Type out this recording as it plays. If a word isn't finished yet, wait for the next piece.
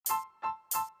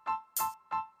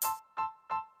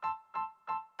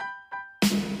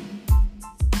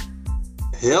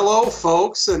Hello,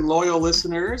 folks and loyal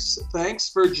listeners. Thanks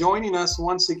for joining us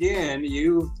once again.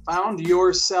 You found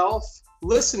yourself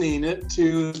listening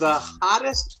to the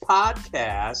hottest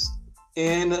podcast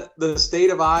in the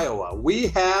state of Iowa. We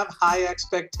have high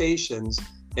expectations,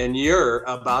 and you're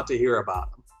about to hear about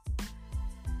them.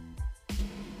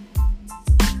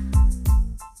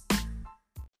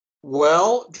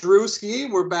 Well, Drewski,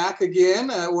 we're back again.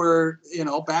 We're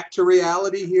back to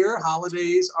reality here.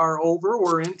 Holidays are over.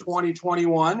 We're in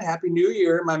 2021. Happy New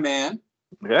Year, my man.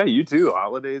 Yeah, you too.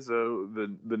 Holidays,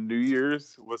 the New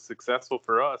Year's was successful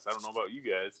for us. I don't know about you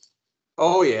guys.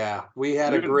 Oh yeah, we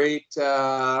had a great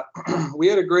time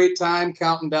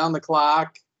counting down the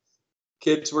clock.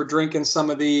 Kids were drinking some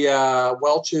of the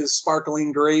Welch's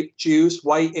sparkling grape juice,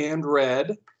 white and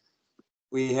red.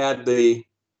 We had the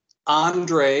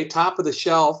Andre, top of the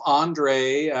shelf,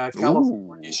 Andre,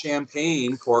 California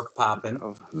champagne cork popping.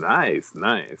 Oh, nice.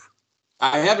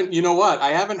 I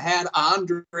haven't had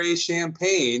Andre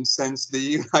champagne since the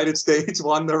United States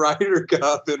won the Ryder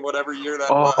Cup in whatever year that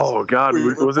was. Oh God,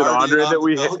 was it Andre that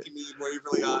we had?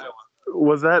 Waverly, Iowa.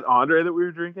 Was that Andre that we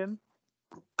were drinking?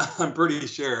 I'm pretty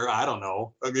sure. I don't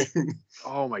know. I mean,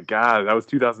 oh my God, that was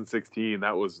 2016.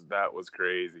 That was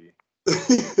crazy.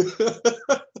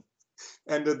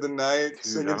 End of the night,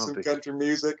 singing some country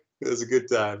music. It was a good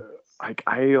time.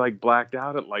 I blacked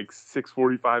out at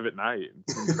 6:45 at night.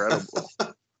 It's incredible.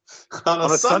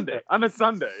 on a Sunday. On a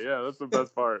Sunday, yeah, that's the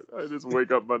best part. I just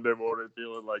wake up Monday morning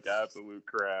feeling like absolute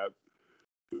crap.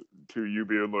 To you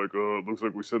being like, oh, it looks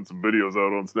like we sent some videos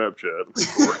out on Snapchat.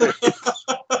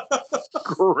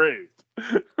 Great.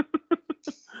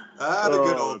 The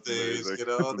good old days. Amazing.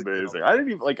 It's amazing. I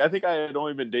didn't even I think I had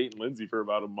only been dating Lindsay for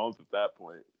about a month at that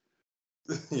point.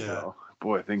 Yeah. So,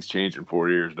 boy, things change in 4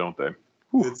 years, don't they?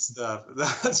 Good stuff.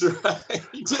 That's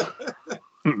right.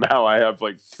 Now I have 2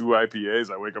 IPAs.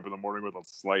 I wake up in the morning with a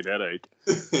slight headache.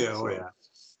 Yeah, so. Yeah.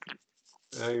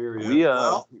 I hear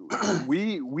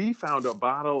you. We found a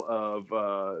bottle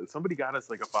of somebody got us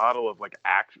a bottle of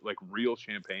real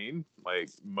champagne,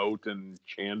 Moët and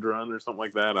Chandon or something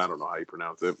like that. I don't know how you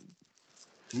pronounce it.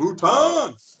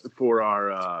 Mouton for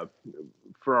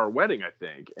our wedding, I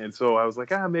think. And so I was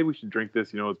like, maybe we should drink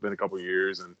this. It's been a couple of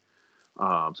years, and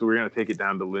so we're gonna take it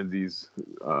down to Lindsay's.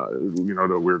 We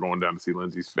were going down to see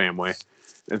Lindsay's family,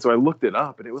 and so I looked it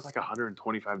up, and it was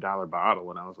 $125 bottle,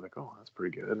 and I was like, oh, that's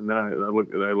pretty good. And then I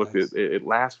looked nice. at it. It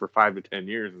lasts for 5 to 10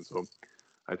 years, and so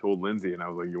I told Lindsay, and I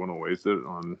was like, you want to waste it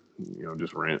on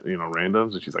just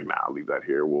randoms? And she's like, nah, I'll leave that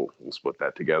here. We'll split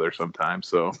that together sometime.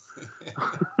 So.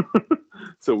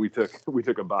 So we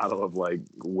took a bottle of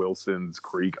Wilson's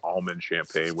Creek almond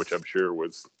champagne, which I'm sure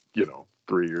was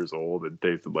 3 years old and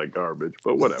tasted like garbage,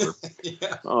 but whatever.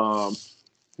 Yeah.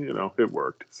 It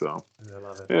worked. So I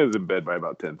love it. It was in bed by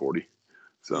about 10:40.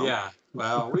 So yeah,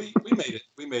 well, we made it.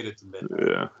 We made it to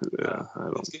midnight. Yeah.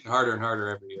 It's getting harder and harder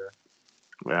every year.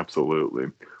 Absolutely.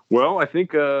 Well, I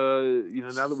think now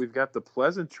that we've got the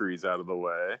pleasantries out of the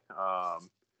way,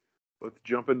 let's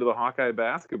jump into the Hawkeye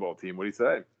basketball team. What do you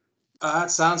say?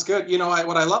 That sounds good.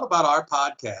 What I love about our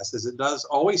podcast is it does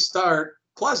always start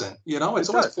pleasant. It's always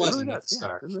pleasant at the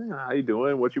start. How you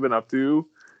doing? What you been up to?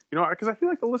 Because I feel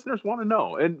like the listeners want to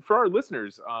know. And for our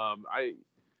listeners, I've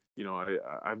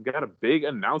got a big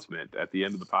announcement at the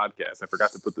end of the podcast. I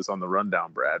forgot to put this on the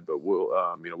rundown, Brad, but we'll,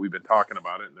 we've been talking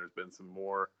about it, and there's been some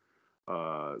more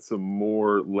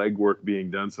legwork being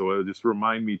done. So just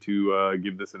remind me to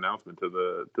give this announcement to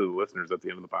the listeners at the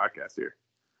end of the podcast here.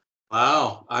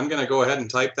 Wow, I'm going to go ahead and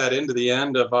type that into the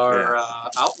end of our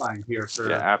outline here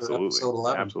for episode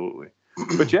 11. Absolutely.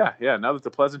 But yeah. Now that the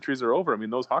pleasantries are over, I mean,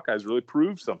 those Hawkeyes really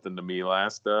proved something to me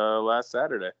last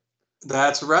Saturday.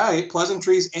 That's right,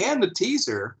 pleasantries and the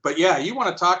teaser. But yeah, you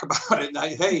want to talk about it?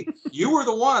 Hey, you were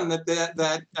the one that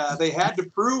they had to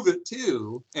prove it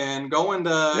to, and going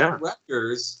to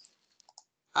Rutgers,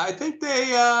 I think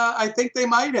they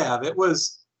might have. It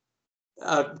was.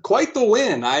 Quite the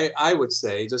win, I would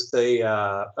say. Just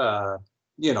a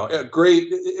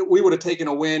great. We would have taken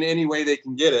a win any way they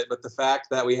can get it, but the fact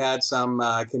that we had some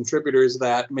contributors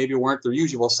that maybe weren't their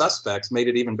usual suspects made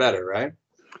it even better, right?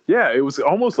 Yeah, it was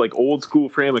almost like old school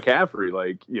Fran McCaffrey.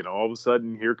 All of a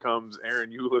sudden, here comes Aaron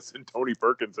Eulis and Tony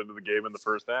Perkins into the game in the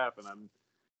first half, and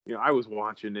I was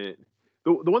watching it.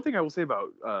 The one thing I will say about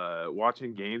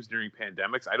watching games during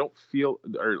pandemics, I don't feel,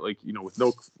 or with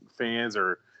no fans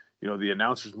or. The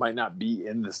announcers might not be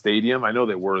in the stadium. I know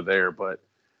they were there, but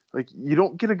you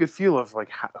don't get a good feel of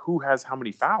who has how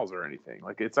many fouls or anything.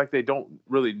 It's like they don't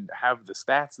really have the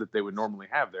stats that they would normally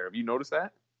have there. Have you noticed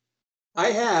that? I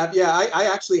have, yeah. I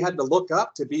actually had to look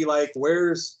up to be like,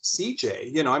 where's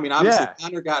CJ? Obviously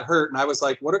Connor got hurt, and I was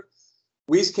like, what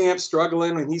Wieskamp's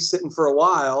struggling and he's sitting for a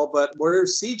while, but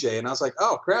where's CJ? And I was like,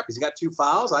 oh crap, he's got 2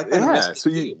 fouls. I kind of missed it. So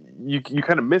you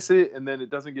kind of miss it, and then it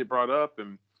doesn't get brought up,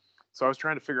 and so I was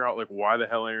trying to figure out like why the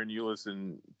hell Aaron Eulis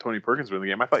and Tony Perkins were in the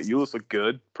game. I thought Eulis looked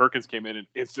good. Perkins came in and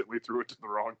instantly threw it to the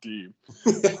wrong team.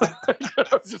 I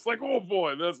was just like, oh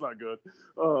boy, that's not good.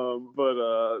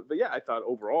 But yeah, I thought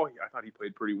overall, he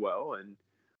played pretty well, and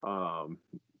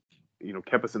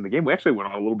kept us in the game. We actually went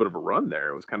on a little bit of a run there.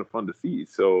 It was kind of fun to see.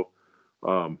 So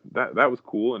that was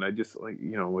cool. And I just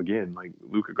again, like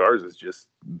Luka Garza is just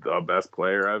the best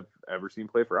player I've ever seen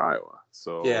play for Iowa.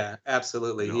 So yeah,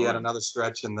 absolutely. He had another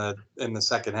stretch in the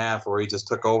second half where he just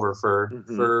took over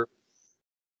for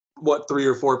what, 3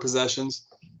 or 4 possessions.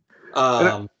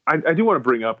 I do want to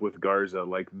bring up with Garza,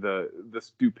 like the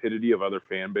stupidity of other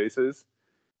fan bases.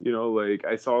 Like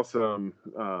I saw some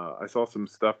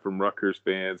stuff from Rutgers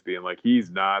fans being like, he's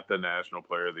not the National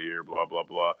Player of the Year, blah, blah,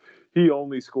 blah. He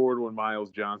only scored when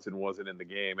Miles Johnson wasn't in the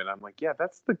game. And I'm like, yeah,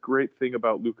 that's the great thing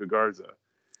about Luka Garza.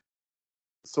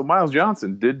 So Miles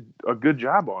Johnson did a good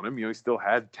job on him. He still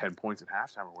had 10 points at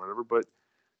halftime or whatever, but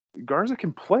Garza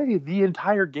can play the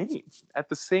entire game at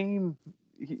the same,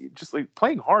 just like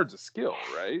playing hard's a skill,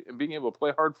 right? And being able to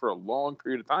play hard for a long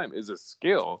period of time is a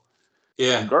skill.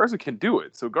 Yeah. And Garza can do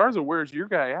it. So Garza wears your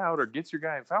guy out or gets your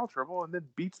guy in foul trouble and then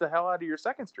beats the hell out of your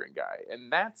second string guy.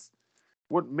 And that's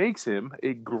what makes him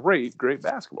a great, great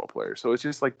basketball player. So it's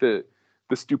just like the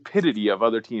stupidity of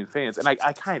other team fans. And I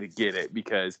kind of get it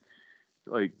because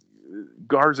like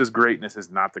Garza's greatness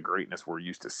is not the greatness we're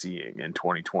used to seeing in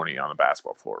 2020 on the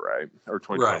basketball floor, right? Or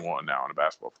 2021 now on the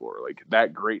basketball floor. Like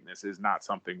that greatness is not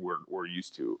something we're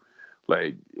used to.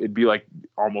 Like it'd be like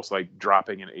almost like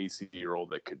dropping an 18-year-old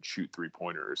that could shoot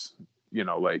 3-pointers,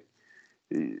 like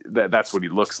that's what he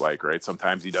looks like, right?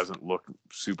 Sometimes he doesn't look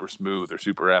super smooth or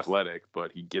super athletic,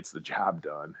 but he gets the job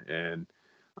done. And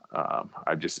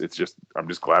I'm just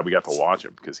glad we got to watch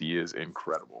him because he is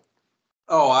incredible.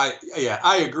 Oh, I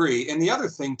agree. And the other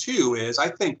thing too is I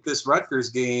think this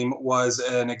Rutgers game was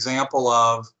an example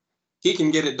of he can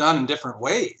get it done in different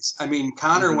ways. I mean,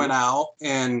 Connor went out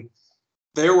and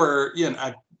there were,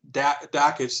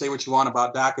 Dakich, say what you want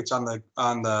about Dakich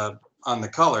on the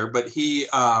color, but he,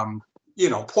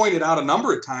 pointed out a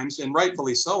number of times, and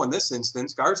rightfully so in this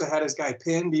instance. Garza had his guy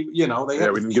pinned. We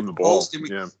didn't give him the ball.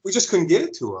 We just couldn't get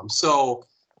it to him. So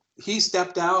he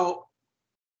stepped out.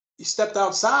 He stepped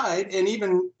outside and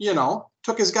even,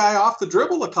 took his guy off the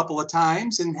dribble a couple of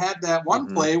times and had that one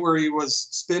play where he was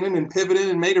spinning and pivoting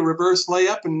and made a reverse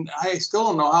layup. And I still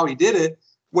don't know how he did it,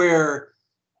 where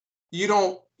you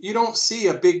don't see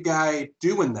a big guy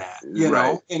doing that,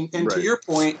 know. And to your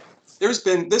point,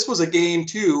 this was a game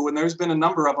too, and there's been a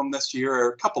number of them this year, or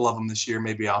a couple of them this year,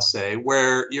 maybe I'll say,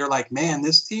 where you're like, man,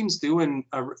 this team's doing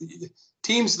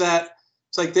teams that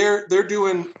it's like they're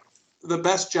doing the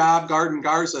best job guarding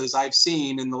Garza as I've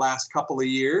seen in the last couple of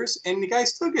years. And the guy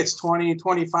still gets 20,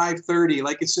 25, 30.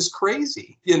 Like, it's just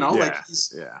crazy, like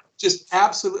he's just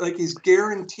absolutely, like he's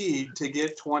guaranteed to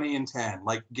get 20 and 10,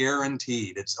 like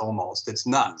guaranteed. It's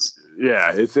nuts.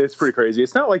 Yeah. It's pretty crazy.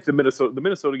 It's not like the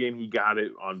Minnesota game. He got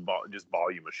it on just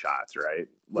volume of shots, right?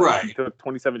 Right. He took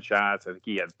 27 shots. I think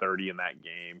he had 30 in that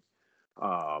game.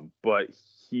 But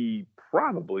he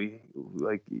probably,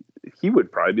 he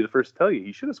would probably be the first to tell you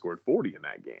he should have scored 40 in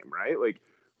that game, right? Like,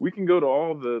 we can go to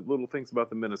all the little things about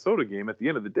the Minnesota game. At the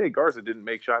end of the day, Garza didn't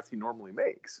make shots he normally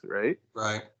makes, right?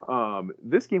 Right.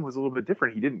 This game was a little bit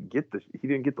different. He didn't get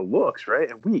the looks, right?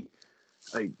 And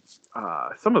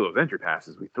some of those entry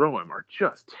passes we throw him are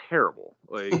just terrible.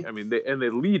 Like, I mean, they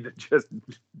lead to just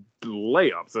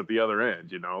layups at the other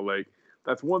end, like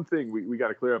that's one thing we got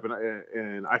to clear up.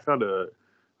 And I found a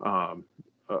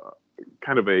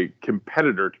kind of a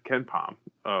competitor to KenPom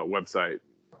website.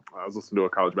 I was listening to a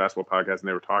college basketball podcast and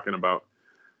they were talking about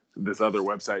this other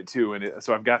website too. And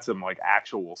so I've got some like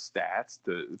actual stats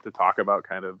to talk about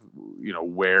kind of,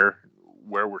 where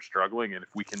we're struggling. And if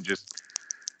we can just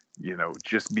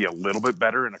be a little bit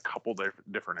better in a couple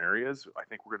different areas, I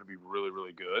think we're going to be really,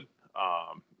 really good.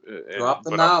 Drop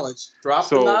the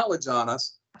knowledge on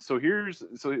us. So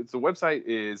the website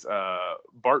is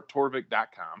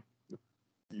barttorvik.com.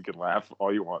 You can laugh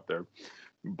all you want there.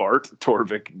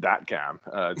 barttorvik.com.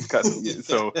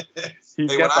 So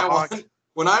he's got the Hawks.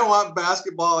 When I want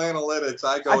basketball analytics,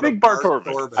 I think Bart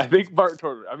Torvik. I think Bart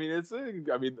Torvik. I mean,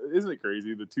 isn't it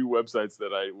crazy? The two websites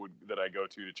that I go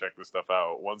to check this stuff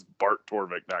out. One's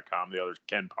barttorvik.com. The other's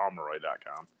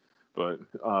kenpomeroy.com. But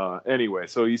anyway,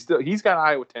 so he's got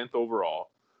Iowa 10th overall,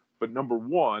 but number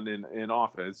 1 in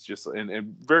offense, just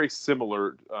and very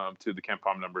similar to the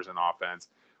KenPom numbers in offense.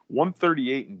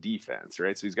 138 in defense,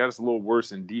 right? So he's got us a little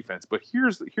worse in defense. But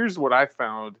here's what I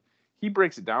found. He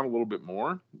breaks it down a little bit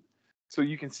more. So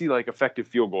you can see like effective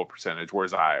field goal percentage.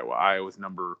 Whereas Iowa's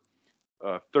number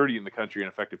 30 in the country in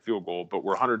effective field goal, but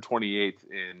we're 128th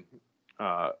in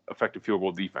effective field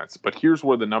goal defense. But here's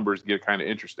where the numbers get kind of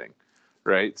interesting,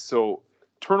 right? So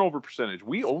turnover percentage,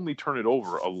 we only turn it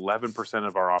over 11%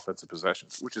 of our offensive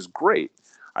possessions, which is great.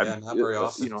 Not very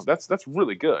often. That's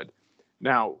really good.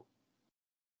 Now,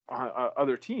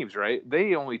 other teams, right?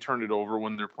 They only turn it over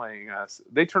when they're playing us.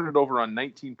 They turn it over on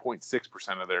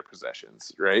 19.6% of their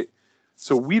possessions, right?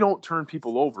 So we don't turn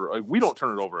people over. We don't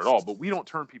turn it over at all, but we don't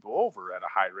turn people over at a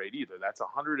high rate either. That's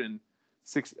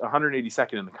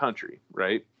 182nd in the country,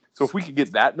 right? So if we could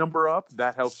get that number up,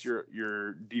 that helps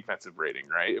your defensive rating,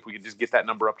 right? If we could just get that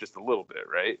number up just a little bit,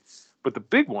 right? But the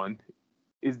big one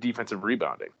is defensive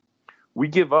rebounding. We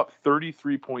give up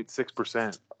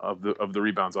 33.6% of the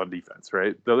rebounds on defense,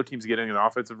 right? The other team's getting an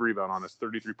offensive rebound on us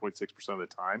 33.6% of the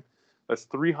time. That's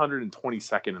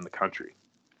 322nd in the country.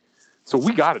 So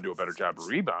we got to do a better job of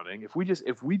rebounding. If we just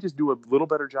do a little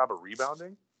better job of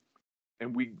rebounding,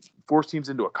 and we force teams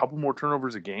into a couple more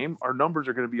turnovers a game, our numbers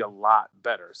are going to be a lot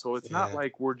better. So it's not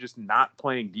like we're just not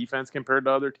playing defense compared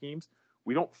to other teams.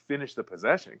 We don't finish the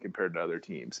possession compared to other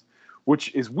teams,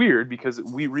 which is weird because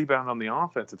we rebound on the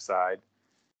offensive side.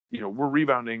 We're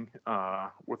rebounding.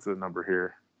 What's the number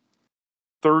here?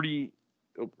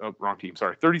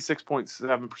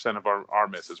 36.7% of our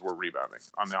misses were rebounding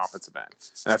on the offensive end.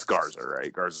 And that's Garza,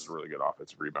 right? Garza's a really good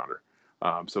offensive rebounder.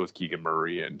 So is Keegan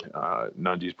Murray, and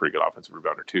Nundy's a pretty good offensive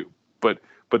rebounder too. But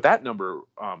that number,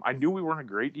 I knew we weren't a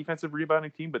great defensive rebounding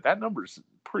team, but that number is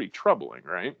pretty troubling,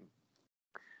 right?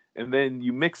 And then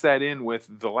you mix that in with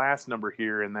the last number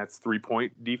here, and that's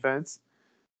 3-point defense.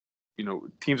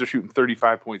 Teams are shooting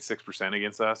 35.6%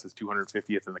 against us. It's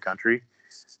 250th in the country.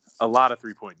 A lot of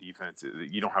 3-point defense,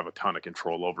 you don't have a ton of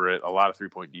control over it. A lot of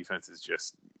 3-point defense is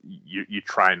just you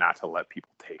try not to let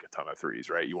people take a ton of threes,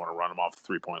 right? You want to run them off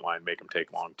the 3-point line, make them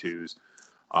take long twos.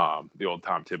 The old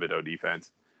Tom Thibodeau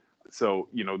defense. So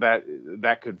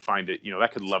that could find it.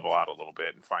 That could level out a little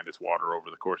bit and find its level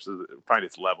over the course of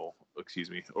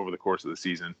the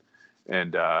season,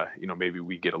 and maybe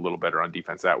we get a little better on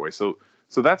defense that way. So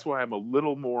that's why I'm a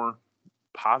little more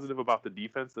positive about the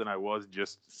defense than I was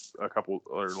just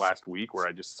last week, where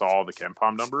I just saw the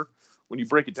KenPom number. When you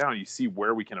break it down, you see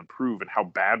where we can improve and how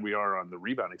bad we are on the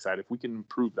rebounding side. If we can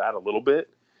improve that a little bit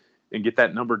and get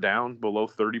that number down below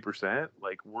 30%,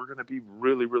 we're going to be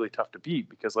really, really tough to beat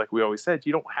because, like we always said,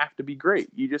 you don't have to be great.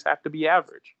 You just have to be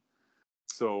average.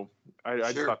 So I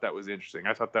just thought that was interesting.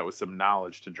 I thought that was some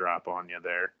knowledge to drop on you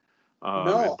there.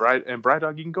 No. And Bride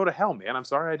Dog, you can go to hell, man. I'm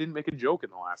sorry I didn't make a joke in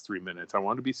the last 3 minutes. I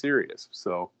wanted to be serious.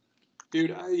 So,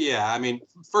 dude,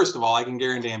 first of all, I can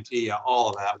guarantee you all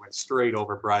of that went straight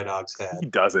over Bride Dog's head. He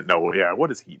doesn't know. Yeah,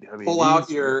 what is he? Pull out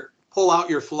your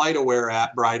FlightAware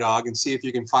app, Bride Dog, and see if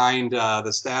you can find the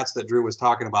stats that Drew was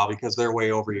talking about because they're way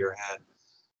over your head.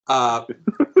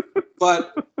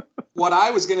 But what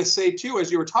I was going to say, too, as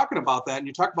you were talking about that, and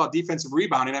you talked about defensive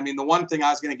rebounding, the one thing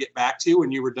I was going to get back to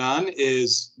when you were done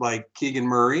is, Keegan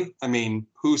Murray.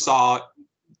 Who saw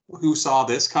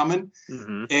this coming?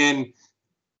 Mm-hmm. And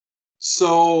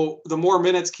so the more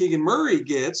minutes Keegan Murray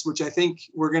gets, which I think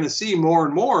we're going to see more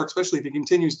and more, especially if he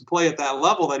continues to play at that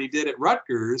level that he did at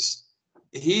Rutgers,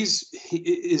 is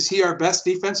he our best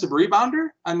defensive rebounder?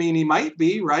 He might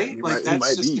be, right?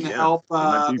 That's just going to help.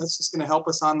 That's just going to help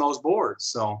us on those boards.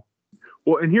 So.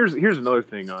 Well, and here's another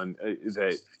thing on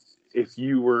that. If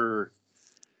you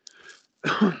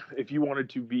wanted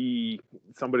to be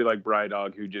somebody like Bride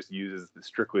Dog who just uses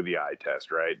strictly the eye test,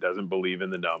 right? Doesn't believe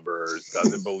in the numbers,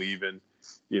 doesn't believe in,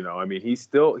 he's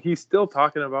still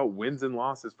talking about wins and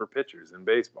losses for pitchers in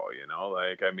baseball, he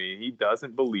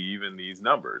doesn't believe in these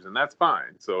numbers, and that's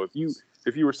fine. So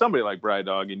if you were somebody like Bride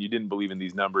Dog and you didn't believe in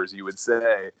these numbers, you would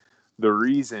say the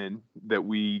reason that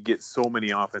we get so many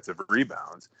offensive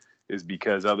rebounds is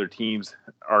because other teams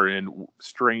are in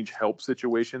strange help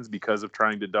situations because of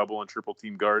trying to double and triple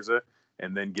team Garza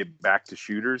and then get back to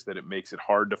shooters, that it makes it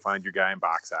hard to find your guy and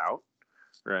box out,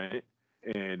 right?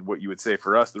 And what you would say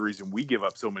for us, the reason we give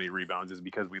up so many rebounds is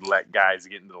because we let guys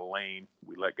get into the lane.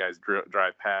 We let guys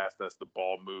drive past us, the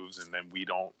ball moves, and then we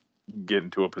don't get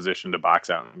into a position to box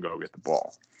out and go get the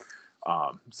ball.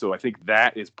 So I think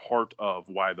that is part of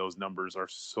why those numbers are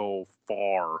so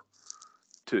far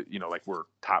to, we're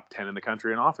top 10 in the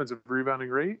country in offensive rebounding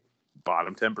rate,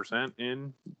 bottom 10%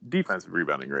 in defensive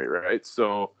rebounding rate, right?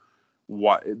 So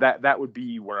that would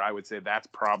be where I would say that's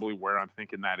probably where I'm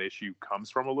thinking that issue comes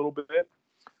from a little bit.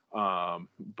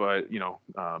 But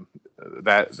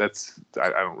that's I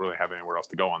don't really have anywhere else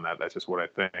to go on that. That's just what I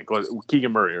think.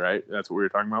 Keegan Murray, right? That's what we were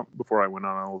talking about before I went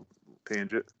on a little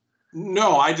tangent.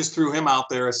 No, I just threw him out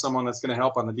there as someone that's going to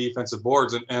help on the defensive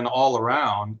boards and all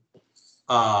around.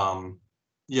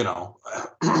 He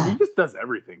just does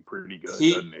everything pretty good,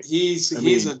 doesn't he?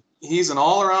 He's an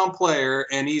all-around player,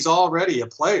 and he's already a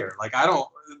player. Like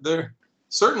they're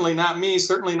certainly not me,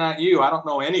 certainly not you. I don't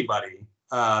know anybody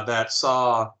that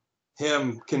saw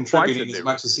him contributing as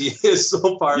much as he is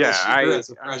so far this year as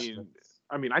a freshman.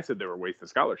 I said they were wasting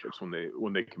scholarships when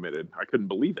they committed. I couldn't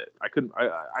believe it.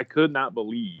 I could not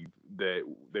believe that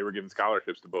they were giving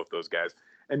scholarships to both those guys,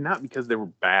 and not because they were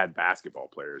bad basketball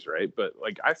players, right? But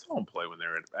like I saw them play when they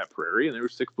were at Prairie, and they were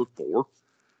 6'4",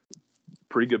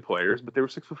 pretty good players, but they were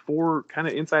 6'4", kind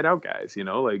of inside out guys,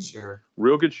 sure.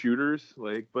 Real good shooters,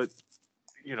 but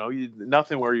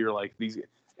nothing where you're like these.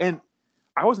 And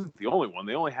I wasn't the only one.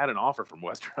 They only had an offer from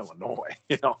Western Illinois,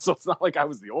 so it's not like I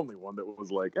was the only one that was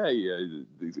like, hey,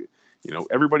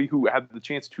 everybody who had the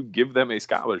chance to give them a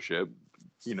scholarship,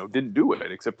 didn't do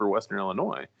it except for Western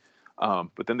Illinois.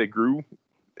 But then they grew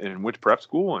and went to prep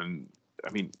school. And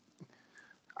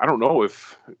I don't know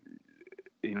if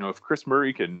Chris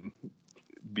Murray can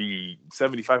be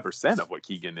 75% of what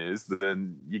Keegan is,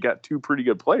 then you got two pretty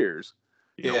good players,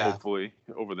 hopefully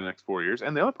over the next 4 years.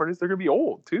 And the other part is they're going to be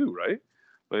old too, right?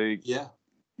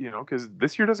 Because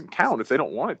this year doesn't count if they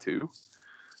don't want it to.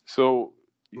 So,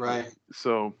 right.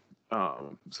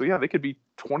 They could be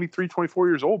 23, 24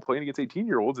 years old playing against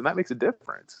 18-year-olds, and that makes a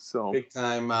difference. So big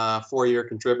time 4-year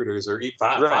contributors or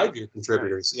 5-year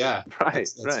contributors. Right. Yeah, right.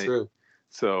 That's true.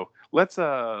 So let's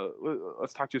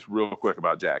talk just real quick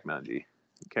about Jack Nunge,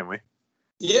 can we?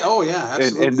 Yeah. Oh yeah.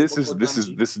 Absolutely. And this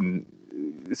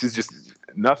is just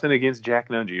nothing against Jack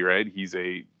Nunge, right? He's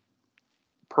a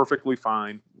perfectly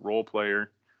fine role player,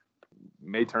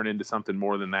 may turn into something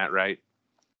more than that, right?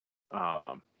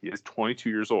 He is 22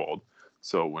 years old,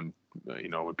 so when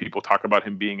people talk about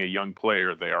him being a young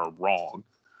player, they are wrong.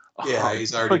 Yeah,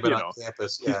 he's already been on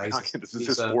campus. Yeah, this is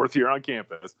his 4th year on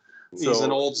campus. He's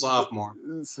an old sophomore.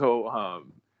 So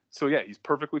he's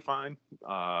perfectly fine.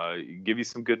 Give you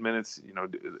some good minutes.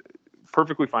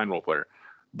 Perfectly fine role player.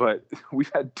 But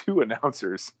we've had 2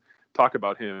 announcers talk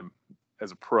about him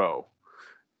as a pro.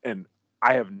 And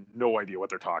I have no idea what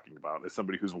they're talking about as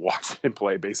somebody who's watched him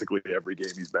play basically every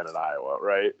game he's been in Iowa,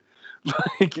 right?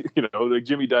 Like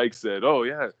Jimmy Dykes said, oh,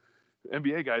 yeah,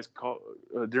 NBA guys call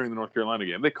during the North Carolina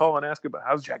game. They call and ask about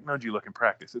how's Jack Nunge look in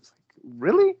practice. It's like,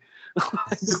 really?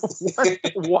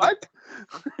 What?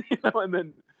 And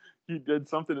then he did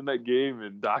something in that game,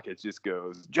 and Dockett just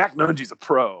goes, Jack Nunge's a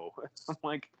pro. I'm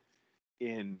like,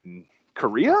 in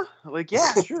Korea? Like,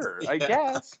 yeah, sure, I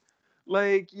guess.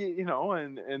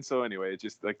 And so anyway, it's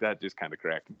just like that just kind of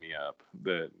cracked me up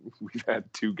that we've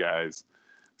had 2 guys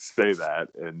say that,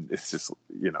 and it's just,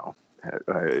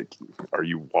 are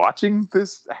you watching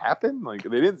this happen? Like,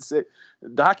 they didn't say,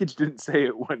 Dockage didn't say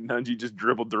it when Nunge just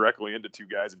dribbled directly into 2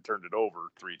 guys and turned it over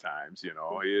 3 times, he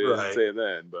didn't say it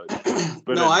then, but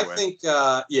no, anyway. I think,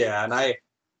 and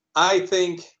I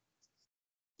think,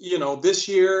 this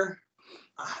year,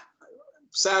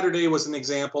 Saturday was an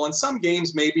example, and some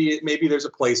games maybe there's a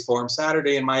place for him.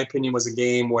 Saturday, in my opinion, was a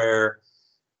game where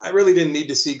I really didn't need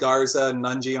to see Garza and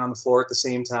Nunge on the floor at the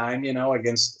same time,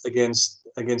 against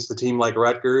a team like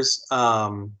Rutgers.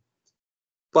 But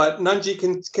Nunge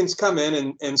can come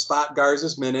in and spot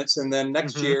Garza's minutes, and then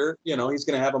next year, he's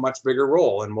going to have a much bigger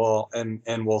role, and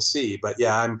we'll see. But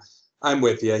yeah, I'm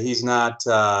with you. He's not.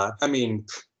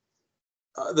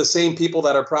 The same people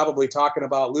that are probably talking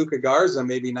about Luka Garza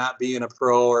maybe not being a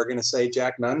pro are going to say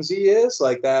Jack Nunge is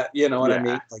like that. You know what I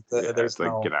mean? Like there's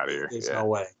no, get out of here. There's no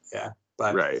way. Yeah.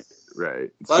 But right.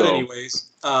 But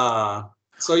anyways,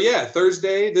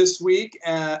 Thursday this week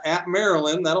at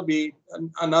Maryland, that'll be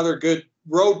another good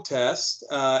road test,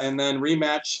 and then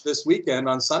rematch this weekend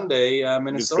on Sunday.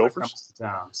 Minnesota comes to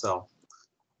town. So,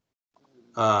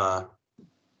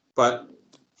 but.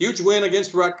 Huge win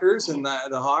against Rutgers, and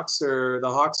the Hawks are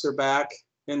back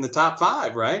in the top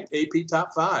 5, right? AP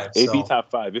top 5. AP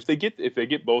top 5. If they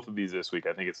get both of these this week,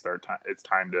 I think it's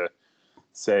time to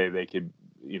say they could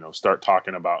start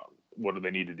talking about what do they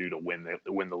need to do to win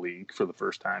the league for the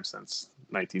first time since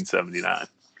 1979.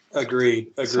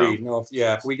 Agreed. So, no,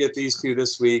 if we get these 2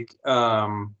 this week,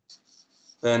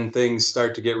 then things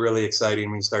start to get really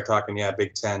exciting when you start talking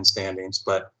Big Ten standings.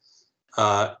 But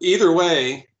either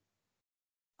way,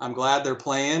 I'm glad they're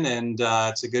playing, and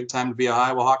it's a good time to be a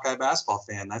Iowa Hawkeye basketball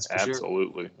fan. That's for sure.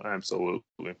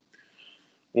 Absolutely.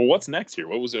 Well, what's next here?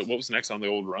 What was next on the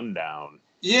old rundown?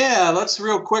 Yeah, let's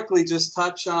real quickly just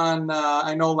touch on.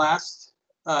 I know last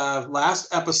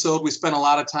episode we spent a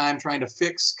lot of time trying to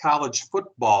fix college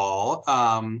football.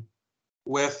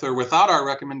 With or without our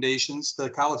recommendations, the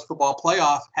college football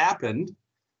playoff happened.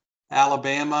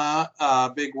 Alabama,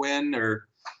 big win, or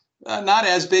not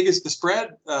as big as the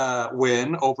spread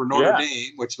win over Notre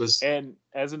Dame, which was. And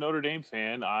as a Notre Dame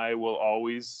fan, I will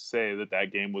always say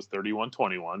that game was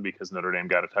 31-21 because Notre Dame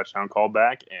got a touchdown call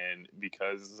back, and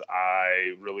because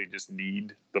I really just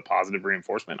need the positive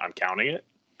reinforcement, I'm counting it.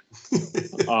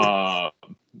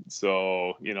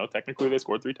 So, technically they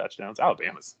scored 3 touchdowns.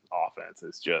 Alabama's offense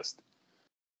is just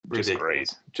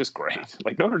great. Just great. Yeah.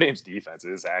 Like, Notre Dame's defense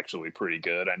is actually pretty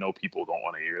good. I know people don't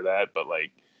want to hear that, but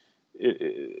like,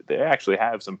 they actually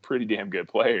have some pretty damn good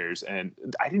players, and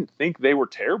I didn't think they were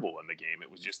terrible in the game. It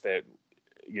was just that,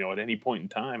 at any point in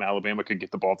time, Alabama could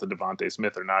get the ball to Devontae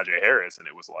Smith or Najee Harris, and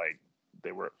it was like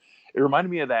it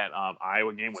reminded me of that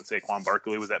Iowa game when Saquon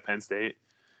Barkley was at Penn State,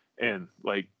 and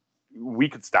like, we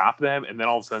could stop them, and then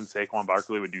all of a sudden Saquon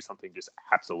Barkley would do something just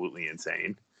absolutely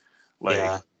insane.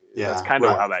 Like, that's kind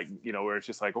of how that, where it's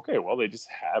just like, okay, well, they just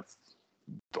have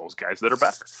those guys that are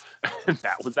better. And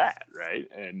that was that, right?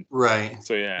 And right.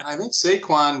 So yeah, and I think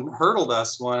Saquon hurdled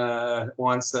us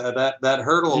once. That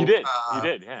hurdle he did,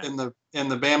 yeah. In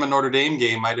the Bama Notre Dame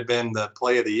game might have been the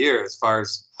play of the year as far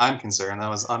as I'm concerned. That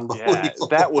was unbelievable.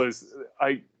 Yeah,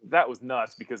 that was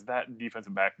nuts because that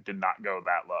defensive back did not go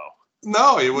that low.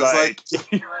 No, it was like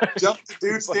jumped the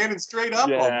dude standing straight up.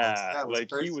 Yeah, That was like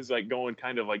crazy. He was like going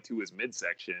kind of like to his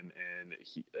midsection, and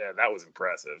that was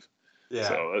impressive. Yeah,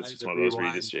 so that's just one of those where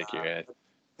you just shake your head.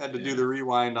 Had to do the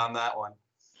rewind on that one.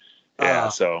 Yeah.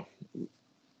 So.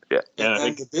 Yeah.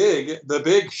 And the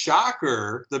big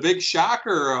shocker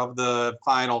of the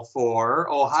Final Four,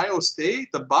 Ohio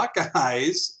State, the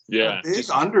Buckeyes, a big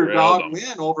underdog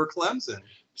win over Clemson.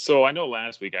 So I know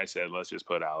last week I said, let's just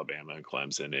put Alabama and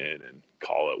Clemson in and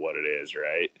call it what it is,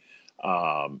 right?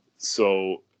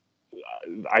 So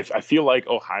I feel like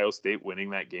Ohio State winning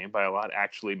that game by a lot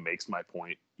actually makes my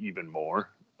point even more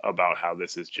about how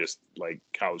this is just like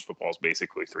college football is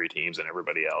basically 3 teams and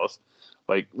everybody else.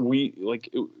 Like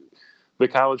the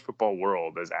college football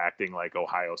world is acting like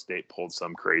Ohio State pulled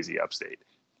some crazy upset.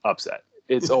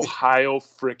 It's Ohio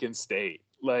freaking State.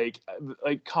 Like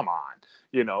come on.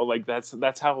 Like that's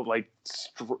how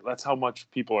that's how much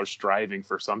people are striving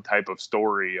for some type of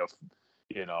story of,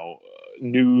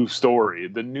 new story.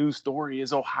 The new story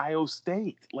is Ohio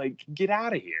State. Like, get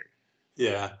out of here.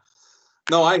 Yeah.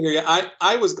 No, I hear you.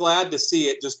 I was glad to see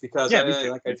it just because,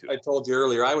 I told you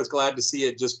earlier, I was glad to see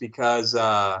it just because,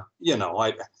 Bama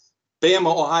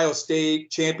Ohio State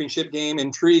championship game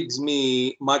intrigues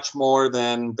me much more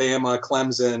than Bama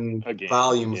Clemson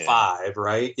Volume 5,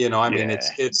 right? I mean,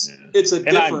 it's a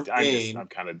different game. I'm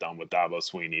kind of done with Dabo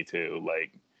Swinney too.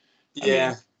 Like,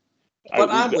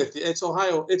 but I'm with you. It's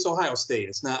Ohio State.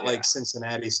 It's not like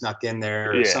Cincinnati snuck in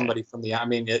there or somebody from the. I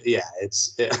mean,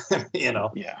 it's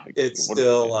it's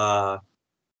still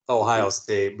Ohio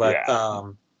State. But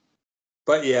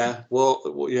yeah,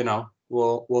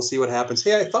 we'll see what happens.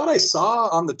 Hey, I thought I saw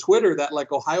on the Twitter that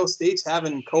like Ohio State's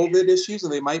having COVID issues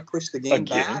and they might push the game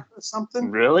back or something.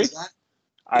 Really?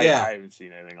 I haven't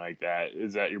seen anything like that.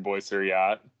 Is that your boy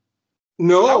Siriat?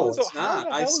 No, it's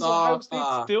not. I saw Ohio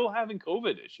State still having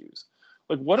COVID issues.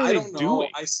 Like, what are they doing?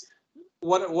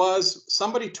 What it was,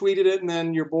 somebody tweeted it, and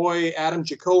then your boy Adam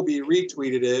Jacoby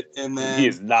retweeted it, and then he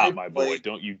is not my boy.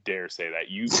 Don't you dare say that.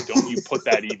 Don't you put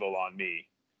that evil on me.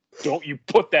 Don't you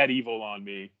put that evil on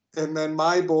me. And then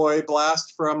my boy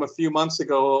Blast from a few months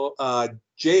ago,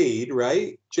 Jade,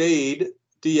 right? Jade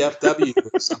DFW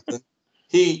or something.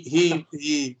 He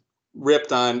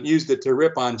used it to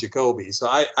rip on Jacoby. So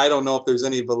I don't know if there's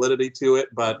any validity to it,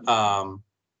 but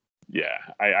yeah,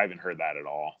 I haven't heard that at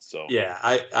all. So yeah,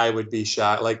 I would be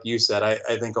shocked. Like you said,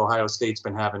 I think Ohio State's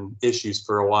been having issues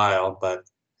for a while, but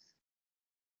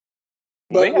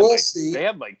we'll see. They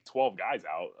had like 12 guys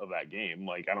out of that game.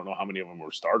 Like, I don't know how many of them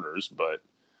were starters, but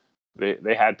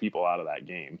they had people out of that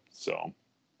game. So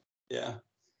yeah.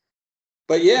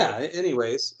 But yeah,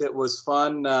 anyways, it was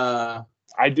fun.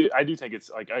 I do think it's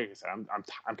like I said, I'm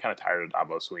kind of tired of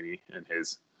Dabo Swinney and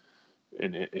his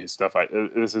stuff.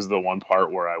 This is the one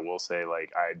part where I will say,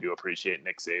 like, I do appreciate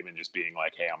Nick Saban just being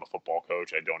like, hey, I'm a football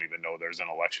coach. I don't even know there's an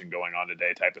election going on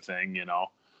today type of thing,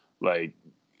 Like,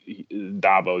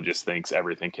 Dabo just thinks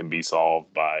everything can be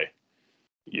solved by,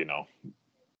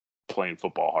 playing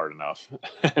football hard enough.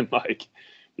 And like,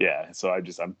 yeah, so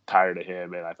I'm tired of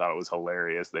him, and I thought it was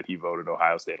hilarious that he voted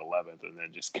Ohio State 11th and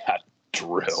then just got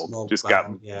drilled, just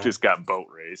got boat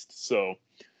raced. So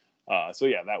So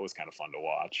yeah, that was kind of fun to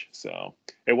watch. So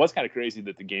it was kind of crazy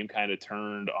that the game kind of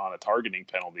turned on a targeting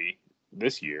penalty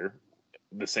this year,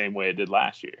 the same way it did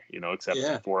last year,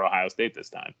 except for Ohio State this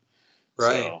time.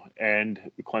 Right. So,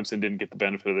 and Clemson didn't get the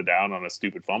benefit of the doubt on a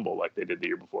stupid fumble like they did the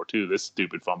year before too. This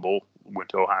stupid fumble went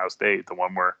to Ohio State, the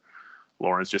one where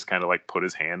Lawrence just kind of like put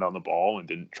his hand on the ball and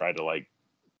didn't try to like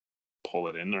pull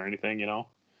it in or anything,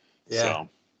 Yeah.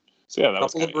 So yeah, that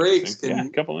was kind of interesting. Yeah, a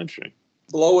couple interesting.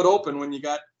 Blow it open when you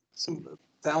got some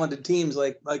talented teams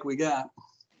like we got.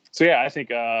 So yeah, I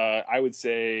think I would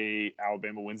say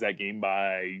Alabama wins that game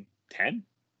by 10.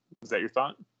 Is that your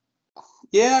thought?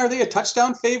 Yeah, are they a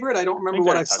touchdown favorite? I don't remember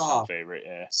what I saw. Favorite,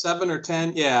 yeah. 7 or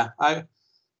 10. Yeah, I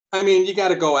mean, you got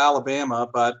to go Alabama,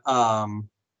 but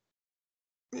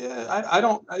yeah, I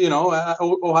don't.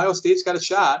 Ohio State's got a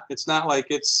shot. It's not like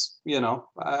it's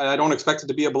I don't expect it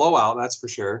to be a blowout. That's for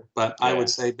sure. But I would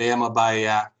say Bama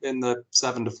by in the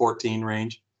 7 to 14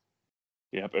 range.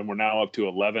 Yep, and we're now up to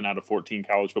 11 out of 14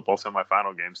 college football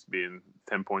semifinal games being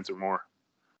 10 points or more.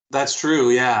 That's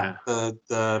true. Yeah.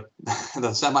 The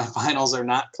semifinals are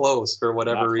not close for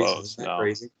whatever reason. Isn't that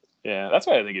crazy? Yeah, that's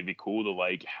why I think it'd be cool to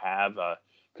like have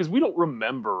because we don't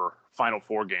remember Final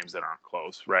Four games that aren't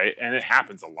close, right? And it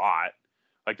happens a lot.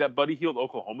 Like that Buddy Hield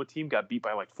Oklahoma team got beat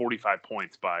by like 45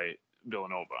 points by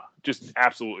Villanova, just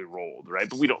absolutely rolled, right?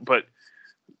 But we don't. But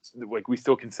like we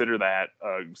still consider that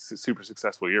a super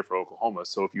successful year for Oklahoma.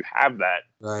 So if you have that,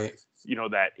 right,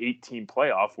 that 8-team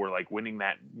playoff where like winning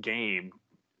that game,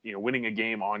 winning a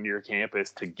game on your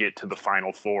campus to get to the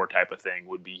Final Four type of thing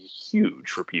would be huge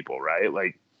for people, right?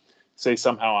 Like, say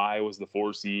somehow Iowa's the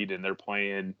 4 seed and they're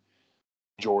playing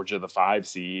Georgia the 5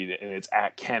 seed and it's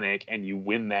at Kinnick and you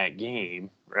win that game,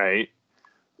 right?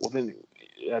 Well, then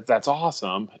that's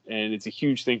awesome and it's a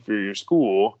huge thing for your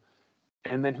school.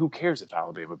 And then who cares if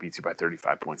Alabama beats you by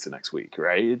 35 points the next week,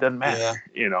 right? It doesn't matter,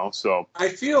 so. I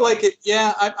feel like it,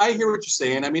 I hear what you're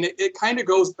saying. I mean, it kind of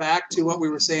goes back to what we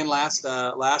were saying last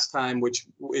time, which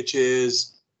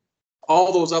is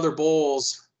all those other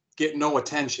bowls get no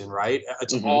attention, right?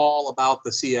 It's all about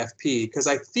the CFP. Because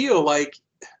I feel like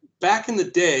back in the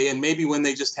day, and maybe when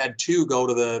they just had 2 go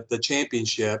to the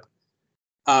championship,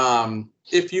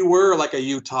 if you were like a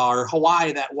Utah or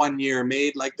Hawaii that one year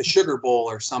made like the Sugar Bowl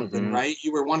or something, right?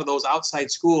 You were one of those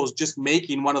outside schools. Just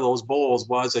making one of those bowls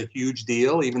was a huge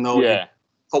deal, even though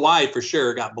Hawaii for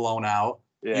sure got blown out.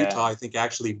 Yeah. Utah, I think,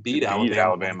 actually beat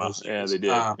Alabama. Yeah, they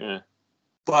did.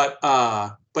 But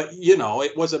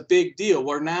it was a big deal.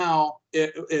 Where now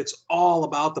it's all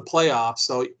about the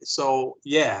playoffs. So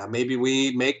yeah, maybe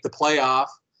we make the playoff.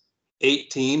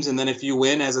 8 teams, and then if you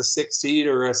win as a 6 seed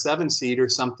or a 7 seed or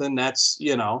something, that's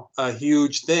a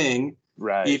huge thing,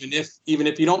 right? Even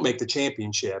if you don't make the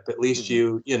championship, at least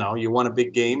you won a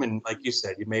big game, and like you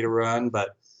said, you made a run.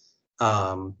 But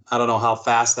I don't know how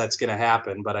fast that's going to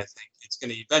happen, but I think it's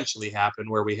going to eventually happen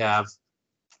where we have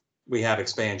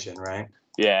expansion, right?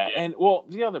 Yeah, and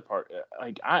the other part,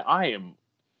 like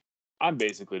I'm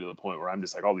basically to the point where I'm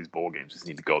just like, all these bowl games just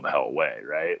need to go the hell away,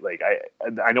 right? Like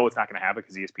I know it's not going to happen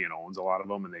because ESPN owns a lot of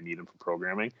them and they need them for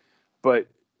programming, but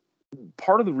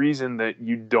part of the reason that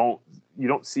you don't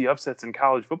see upsets in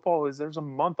college football is there's a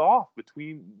month off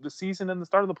between the season and the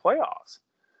start of the playoffs.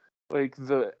 Like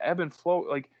the ebb and flow,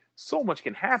 like so much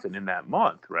can happen in that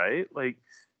month, right? Like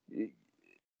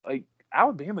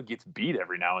Alabama gets beat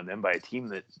every now and then by a team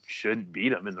that shouldn't beat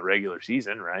them in the regular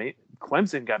season, right?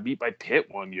 Clemson got beat by Pitt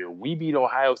one year. We beat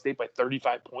Ohio State by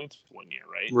 35 points one year,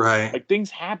 right? Right. Like things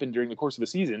happen during the course of the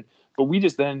season, but we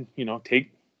just then,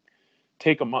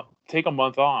 take a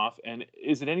month off. And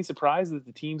is it any surprise that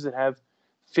the teams that have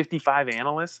 55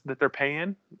 analysts that they're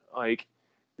paying, like,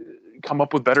 come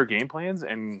up with better game plans,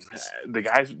 and the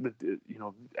guys,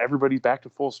 everybody's back to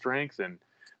full strength, and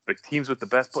the teams with the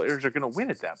best players are going to win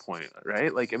at that point,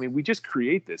 right? Like, I mean, we just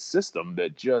create this system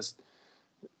that just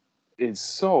is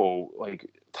so like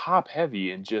top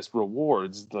heavy and just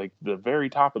rewards like the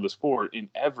very top of the sport in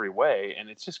every way, and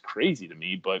it's just crazy to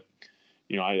me. But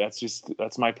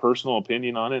that's my personal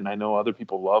opinion on it, and I know other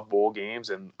people love bowl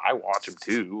games, and I watch them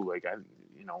too. Like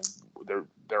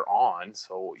they're on,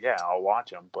 so yeah, I'll watch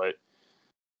them. But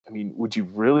I mean, would you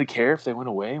really care if they went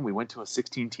away and we went to a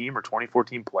 16-team or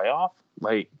 24-team playoff?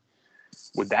 Like,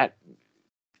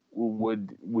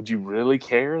 would you really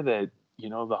care that, the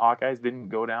Hawkeyes didn't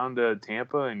go down to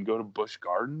Tampa and go to Busch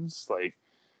Gardens? Like,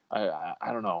 I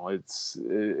don't know. It's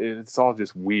all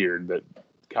just weird that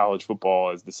college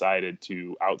football has decided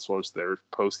to outsource their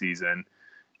postseason.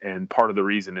 And part of the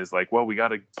reason is like, well, we got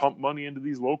to pump money into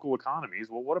these local economies.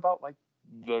 Well, what about like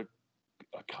the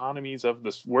economies of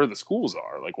where the schools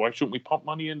are? Like, why shouldn't we pump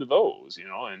money into those?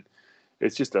 And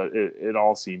It's just it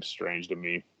all seems strange to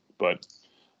me. But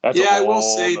that's I will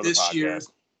say this year.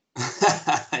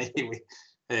 podcast.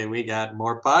 Hey, we got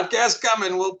more podcasts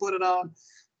coming. We'll put it on.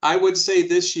 I would say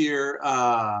this year,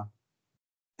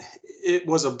 it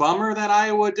was a bummer that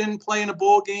Iowa didn't play in a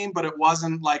bowl game, but it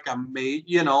wasn't like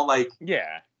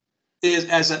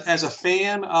as a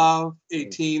fan of a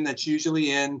team that's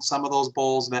usually in some of those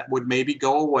bowls that would maybe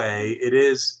go away,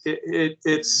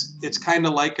 it's kind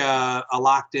of like a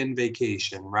locked in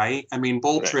vacation, right? I mean,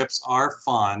 bowl trips are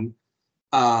fun,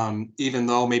 even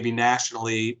though maybe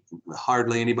nationally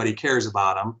hardly anybody cares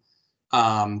about them.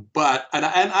 But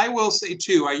I will say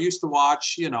too, I used to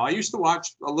watch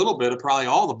a little bit of probably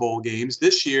all the bowl games.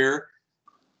 This year,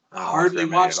 hardly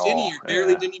watched any, or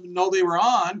barely didn't even know they were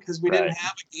on because we didn't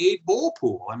have a gate bowl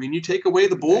pool. I mean, you take away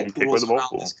the bowl pools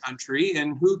around this country,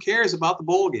 and who cares about the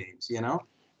bowl games, you know?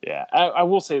 Yeah, I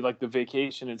will say, like, the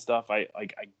vacation and stuff, I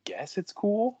guess it's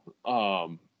cool.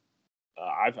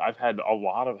 I've had a hell of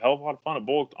a lot of fun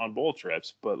on bowl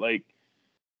trips, but, like,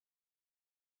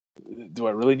 do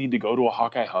I really need to go to a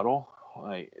Hawkeye huddle?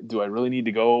 Like, do I really need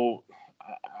to go?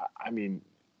 I mean,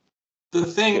 the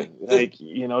thing, like,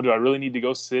 do I really need to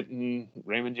go sit in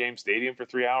Raymond James Stadium for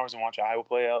 3 hours and watch Iowa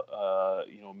play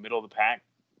middle of the pack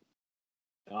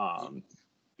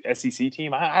SEC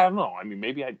team? I don't know. I mean,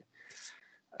 maybe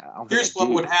here's what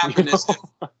would happen is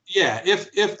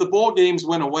if the bowl games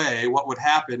went away, what would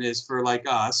happen is for like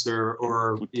us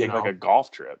or we'd take like a golf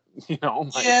trip,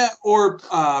 or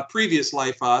previous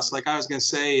life us, like I was gonna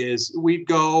say, is we'd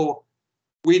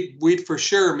for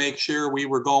sure make sure we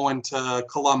were going to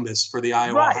Columbus for the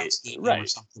Iowa Ohio State game or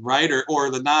something, right? Or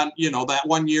the that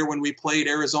one year when we played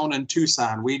Arizona and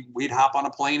Tucson, we'd hop on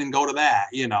a plane and go to that,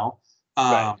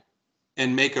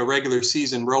 and make a regular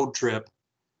season road trip,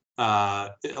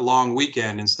 a long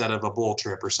weekend instead of a bowl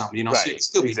trip or something, So it'd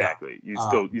still be exactly. You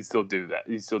still do that.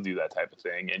 You still do that type of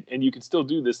thing, and you can still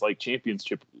do this like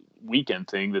championship weekend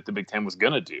thing that the Big Ten was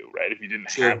gonna do, right? If you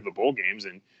didn't have the bowl games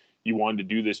and you wanted to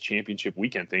do this championship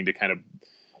weekend thing to kind of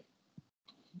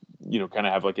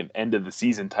have like an end of the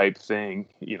season type thing,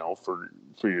 for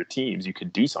your teams, you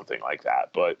could do something like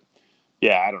that. But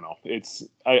yeah, I don't know.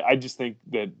 I just think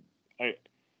that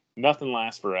nothing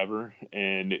lasts forever.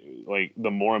 And like the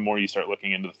more and more you start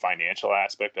looking into the financial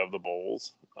aspect of the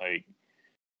bowls, like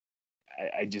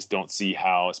I just don't see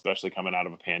how, especially coming out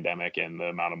of a pandemic and the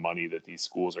amount of money that these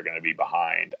schools are going to be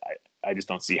behind, I just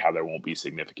don't see how there won't be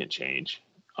significant change.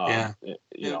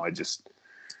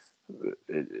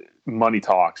 Money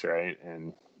talks, right?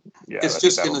 And it's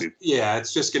just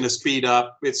going to speed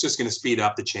up. It's just going to speed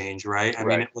up the change, right? I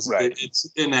mean, it's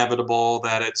inevitable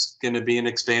that it's going to be an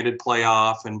expanded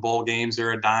playoff, and bowl games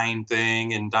are a dying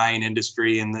thing and dying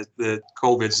industry, and the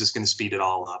COVID's just going to speed it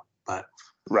all up. But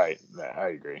I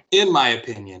agree. In my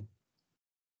opinion.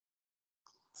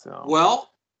 So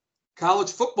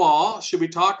college football. Should we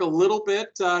talk a little bit,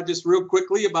 just real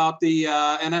quickly, about the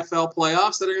NFL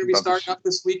playoffs that are going to be starting up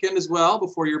this weekend as well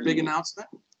before your big announcement?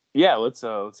 Yeah, let's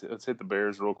hit the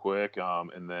Bears real quick,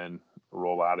 and then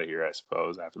roll out of here, I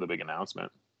suppose, after the big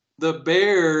announcement. The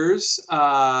Bears,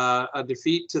 a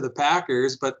defeat to the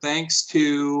Packers, but thanks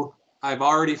to, I've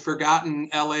already forgotten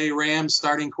LA Rams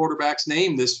starting quarterback's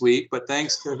name this week, but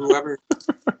thanks to whoever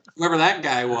that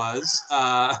guy was,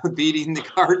 beating the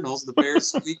Cardinals, the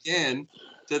Bears squeak in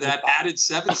to that added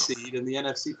 7th seed in the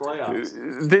NFC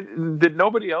playoffs. Did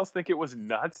nobody else think it was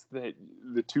nuts that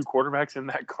the two quarterbacks in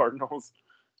that Cardinals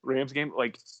Rams game,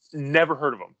 like, never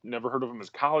heard of them as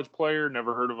a college player,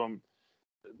 never heard of them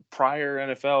prior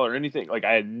NFL or anything? Like,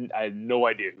 I had no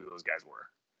idea who those guys were.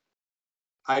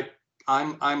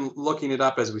 I'm looking it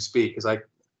up as we speak, because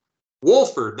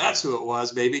Wolford, that's who it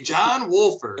was, baby. John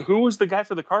Wolford. Who was the guy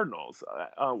for the Cardinals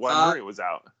while Murray was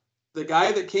out? The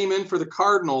guy that came in for the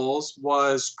Cardinals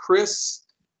was Chris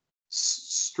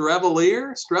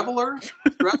Streveler.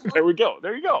 There we go.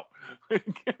 There you go.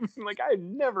 Like, I had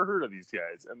never heard of these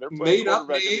guys, and they're made up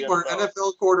name or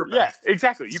NFL quarterback. Yeah,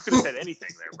 exactly. You could have said anything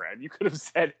there, Brad. You could have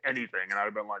said anything, and I'd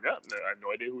have been like, I have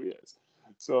no idea who he is.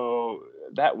 So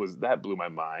that blew my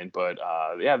mind. But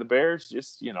the Bears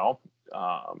just, the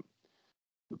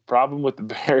problem with the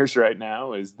Bears right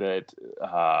now is that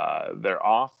their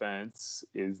offense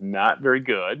is not very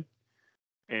good,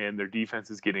 and their defense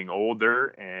is getting older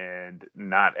and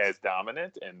not as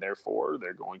dominant, and therefore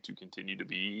they're going to continue to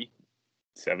be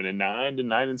 7-9 to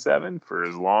 9-7 for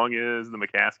as long as the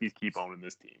McCaskies keep owning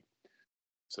this team.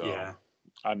 So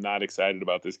I'm not excited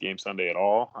about this game Sunday at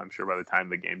all. I'm sure by the time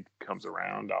the game comes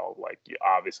around, you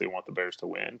obviously want the Bears to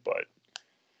win, but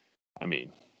I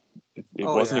mean, it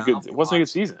wasn't a good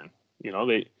season.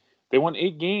 They won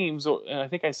 8 games, and I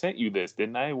think I sent you this,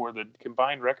 didn't I? Where the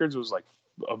combined records was like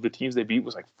of the teams they beat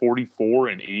was like 44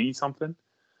 and 80 something.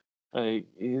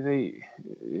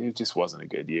 It just wasn't a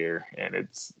good year, and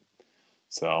it's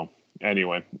so.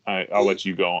 Anyway, I'll let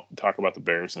you go talk about the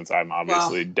Bears since I'm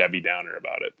obviously Debbie Downer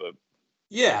about it, but.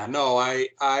 Yeah, no, I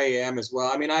am as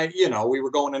well. I mean, we were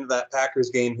going into that Packers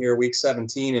game here, week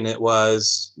 17, and it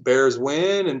was Bears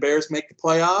win and Bears make the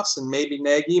playoffs, and maybe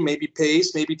Nagy, maybe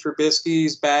Pace, maybe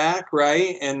Trubisky's back,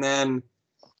 right? And then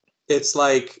it's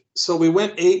like, so we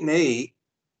went 8-8.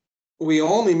 We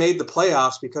only made the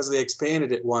playoffs because they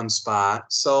expanded it one spot.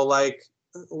 So like,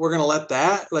 we're gonna let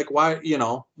that, like, why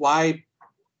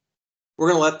we're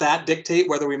gonna let that dictate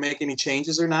whether we make any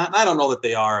changes or not? And I don't know that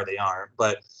they are or they aren't,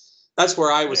 but that's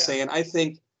where I was saying, I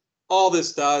think all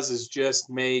this does is just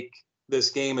make this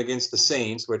game against the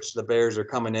Saints, which the Bears are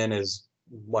coming in as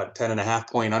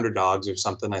 10.5-point underdogs or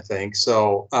something, I think.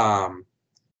 So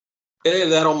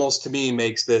that almost to me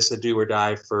makes this a do or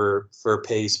die for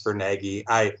Pace, for Nagy.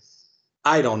 I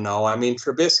don't know. I mean,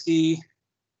 Trubisky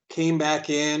came back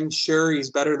in. Sure, he's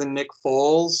better than Nick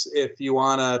Foles if you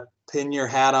want to pin your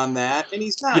hat on that, and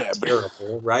he's not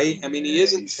terrible, right? I mean, he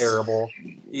isn't terrible.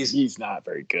 He's not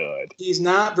very good. He's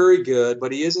not very good,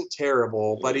 but he isn't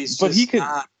terrible. But he's just he could,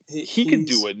 not. He could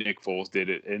do what Nick Foles did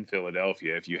in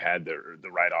Philadelphia if you had the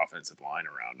right offensive line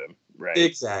around him, right?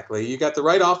 Exactly. You got the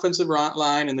right offensive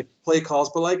line and the play calls,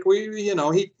 but like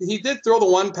he did throw the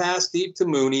one pass deep to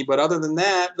Mooney, but other than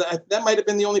that might have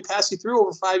been the only pass he threw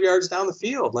over 5 yards down the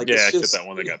field. Like, yeah, except that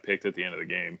one that got picked at the end of the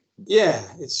game. Yeah,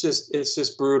 it's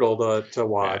just brutal to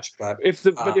watch. Yeah. But here's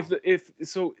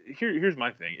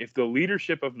my thing: if the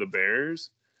leadership of the Bears.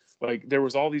 Like, there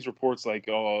was all these reports like,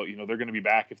 oh, they're going to be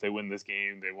back if they win this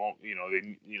game. They won't,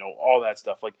 all that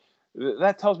stuff. Like,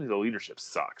 that tells me the leadership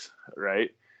sucks, right?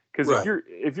 Because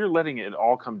if you're letting it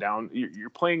all come down,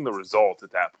 you're playing the result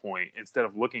at that point instead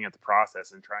of looking at the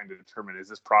process and trying to determine, is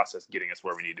this process getting us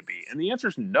where we need to be? And the answer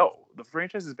is no. The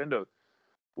franchise has been to,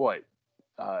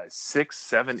 6,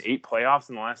 7, 8 playoffs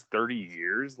in the last 30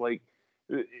 years. Like,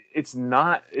 it's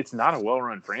not a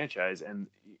well-run franchise, and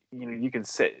you can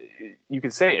say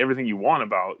everything you want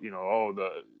about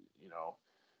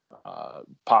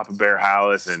Papa Bear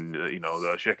Hallis and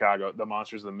the Chicago, the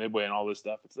Monsters of the Midway and all this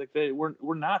stuff. It's like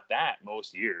we're not that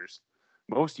most years.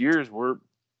 Most years we're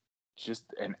just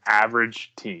an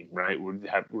average team, right? We're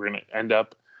going to end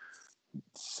up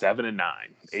 7-9,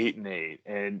 8-8,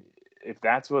 and if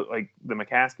that's what like the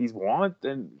McCaskies want,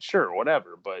 then sure,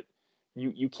 whatever. But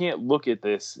you can't look at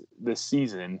this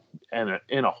season and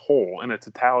in a whole, in a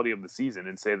totality of the season,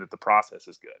 and say that the process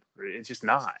is good. Right? It's just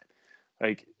not.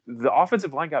 Like, the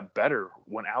offensive line got better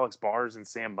when Alex Bars and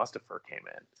Sam Mustipher came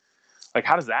in. Like,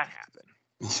 how does that happen?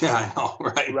 Yeah, I know,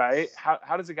 right? Right?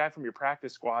 How does a guy from your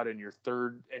practice squad and your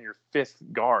third and your fifth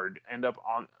guard end up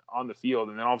on the field,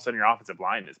 and then all of a sudden your offensive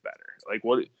line is better? Like,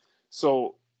 what?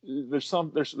 So there's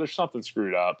something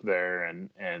screwed up there,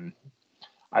 and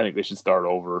I think they should start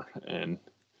over and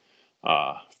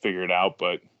figure it out.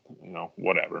 But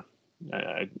whatever.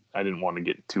 I didn't want to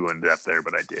get too in depth there,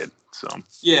 but I did. So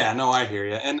yeah, no, I hear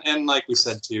you. And like we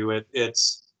said too,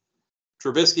 it's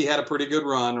Trubisky had a pretty good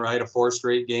run, right? 4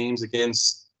 straight games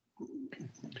against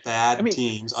bad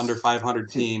teams, under 500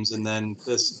 teams, and then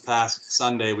this past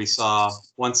Sunday we saw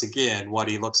once again what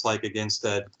he looks like against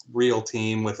a real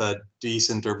team with a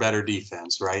decent or better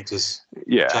defense, right? Just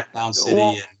check down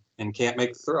city and can't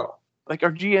make the throw. Like,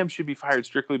 our GM should be fired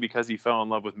strictly because he fell in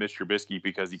love with Mitch Trubisky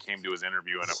because he came to his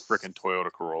interview in a freaking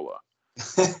Toyota Corolla.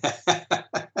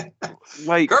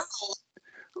 Like,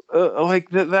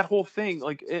 that whole thing.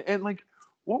 Like, and like,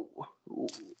 what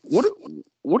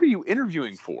are you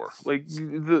interviewing for? Like,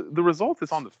 the result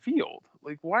is on the field.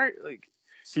 Like, why? Like,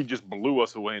 he just blew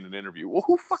us away in an interview. Well,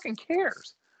 who fucking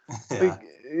cares? Yeah.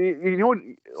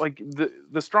 Like, like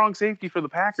the strong safety for the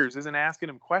Packers isn't asking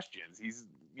him questions. He's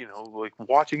like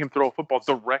watching him throw a football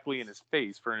directly in his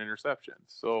face for an interception.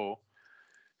 So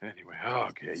anyway,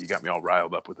 okay, you got me all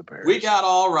riled up with the Bears. We got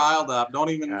all riled up.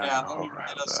 Don't even get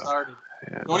us started.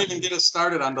 Yeah, don't even get us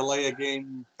started on delay of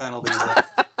game penalties.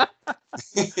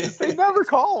 They never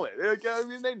call it. I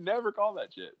mean, they never call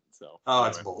that shit. So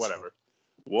it's bullshit.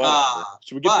 Whatever.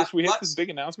 Should we hit this big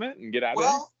announcement and get out of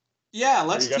here? Yeah,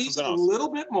 let's tease it a little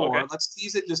bit more. Okay. Let's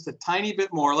tease it just a tiny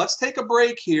bit more. Let's take a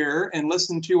break here and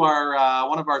listen to our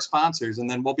one of our sponsors, and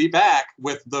then we'll be back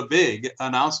with the big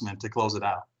announcement to close it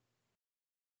out.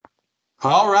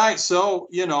 All right, so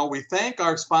we thank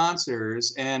our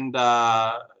sponsors, and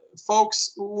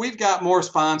folks, we've got more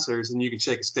sponsors than you can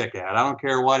shake a stick at. I don't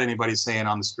care what anybody's saying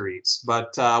on the streets.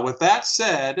 But with that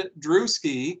said,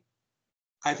 Drewski,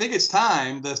 I think it's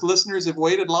time. The listeners have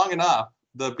waited long enough.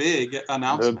 The big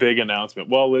announcement. The big announcement.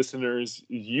 Well, listeners,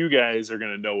 you guys are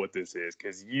going to know what this is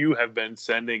because you have been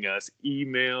sending us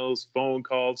emails, phone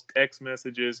calls, text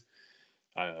messages.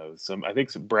 I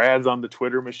think Brad's on the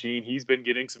Twitter machine. He's been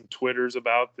getting some Twitters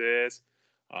about this.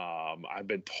 I've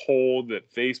been told that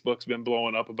Facebook's been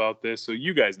blowing up about this. So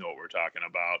you guys know what we're talking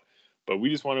about. But we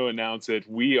just want to announce it.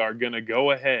 We are going to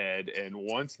go ahead, and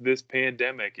once this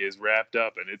pandemic is wrapped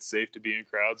up and it's safe to be in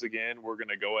crowds again, we're going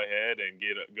to go ahead and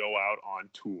go out on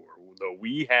tour. The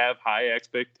We Have High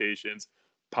Expectations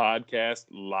podcast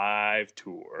live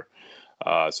tour.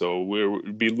 So we'll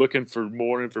be looking for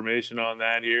more information on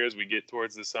that here as we get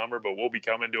towards the summer, but we'll be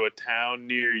coming to a town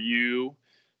near you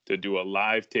to do a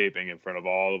live taping in front of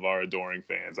all of our adoring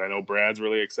fans. I know Brad's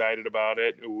really excited about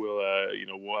it. We'll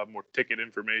have more ticket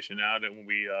information out, and when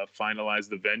we finalize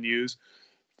the venues,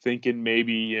 thinking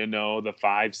maybe, the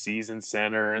 5 Seasons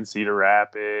Center in Cedar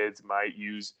Rapids, might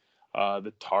use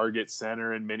the Target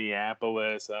Center in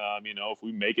Minneapolis. If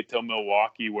we make it till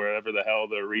Milwaukee, wherever the hell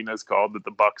the arena's called that the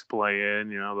Bucks play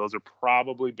in, those are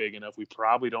probably big enough. We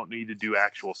probably don't need to do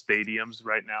actual stadiums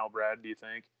right now, Brad, do you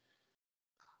think?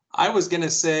 I was going to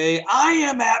say, I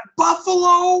am at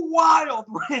Buffalo Wild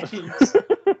Wings.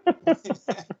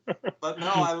 But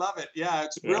no, I love it. Yeah,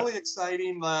 it's really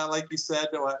exciting. Like you said,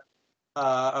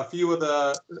 a few of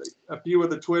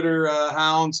the Twitter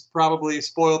hounds probably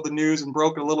spoiled the news and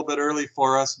broke it a little bit early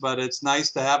for us, but it's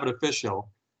nice to have it official.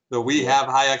 The We Have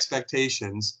High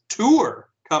Expectations tour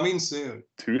coming soon.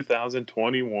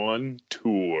 2021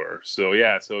 tour. So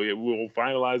we'll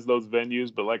finalize those venues,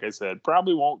 but like I said,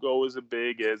 probably won't go as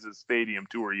big as a stadium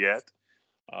tour yet.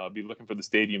 Be looking for the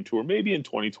stadium tour maybe in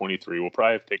 2023. We'll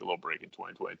probably have to take a little break in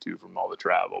 2022 from all the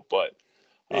travel, but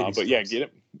yeah,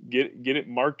 get it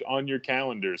marked on your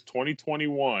calendars.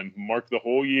 2021, mark the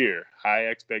whole year. High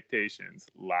Expectations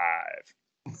live.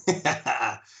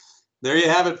 There you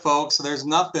have it, folks. There's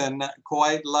nothing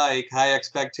quite like High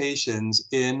Expectations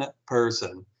in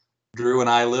person. Drew and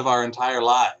I live our entire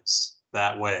lives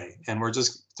that way, and we're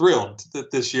just thrilled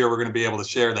that this year we're going to be able to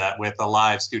share that with a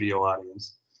live studio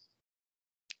audience.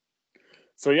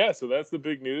 So that's the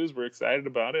big news. We're excited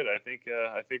about it. I think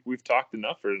we've talked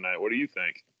enough for tonight. What do you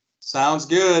think? Sounds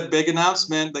good. Big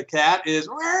announcement. The cat is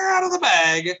out of the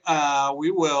bag. We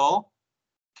will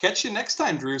catch you next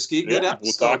time, Drewski. Good episode.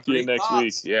 We'll talk to you next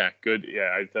week. Yeah, good.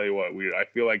 Yeah, I tell you what, I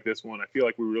feel like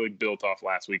we really built off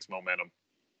last week's momentum.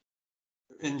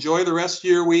 Enjoy the rest of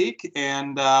your week,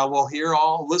 and you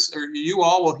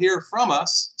all will hear from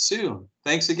us soon.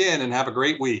 Thanks again, and have a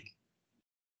great week.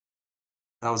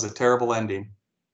 That was a terrible ending.